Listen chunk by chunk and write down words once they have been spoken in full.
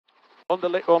On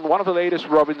one of the latest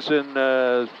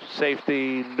Robinson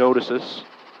safety notices,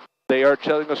 they are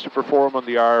telling us to perform on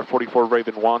the R44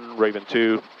 Raven 1, Raven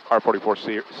 2,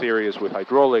 R44 series with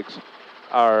hydraulics,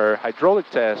 our hydraulic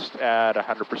test at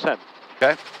 100%.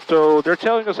 Okay. So they're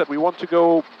telling us that we want to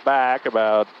go back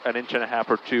about 1.5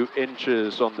 or 2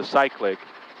 inches on the cyclic,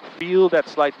 feel that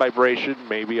slight vibration,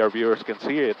 maybe our viewers can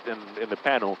see it in the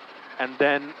panel, and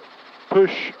then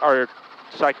push our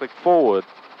cyclic forward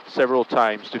several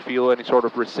times to feel any sort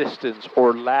of resistance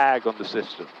or lag on the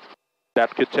system.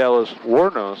 That could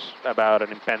warn us about an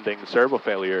impending servo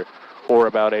failure or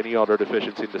about any other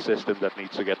deficiency in the system that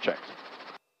needs to get checked.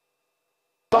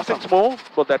 Awesome. Something small,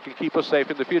 but that can keep us safe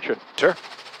in the future. Sure.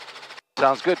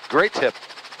 Sounds good. Great tip.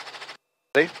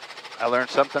 See, I learned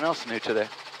something else new today.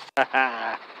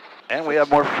 And we have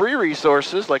more free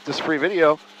resources like this free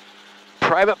video.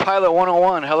 Private Pilot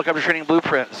 101, Helicopter Training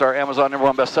Blueprint. It's our Amazon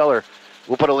 #1 bestseller.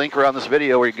 We'll put a link around this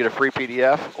video where you can get a free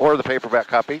PDF or the paperback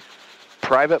copy.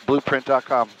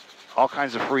 PrivateBlueprint.com. All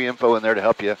kinds of free info in there to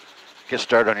help you get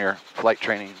started on your flight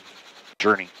training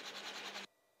journey.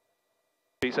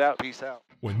 Peace out. Peace out.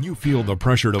 When you feel the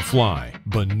pressure to fly,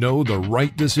 but know the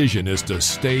right decision is to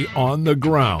stay on the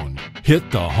ground,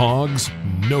 hit the hogs,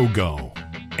 no go,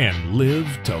 and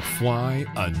live to fly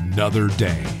another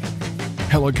day.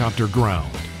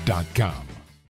 Helicopterground.com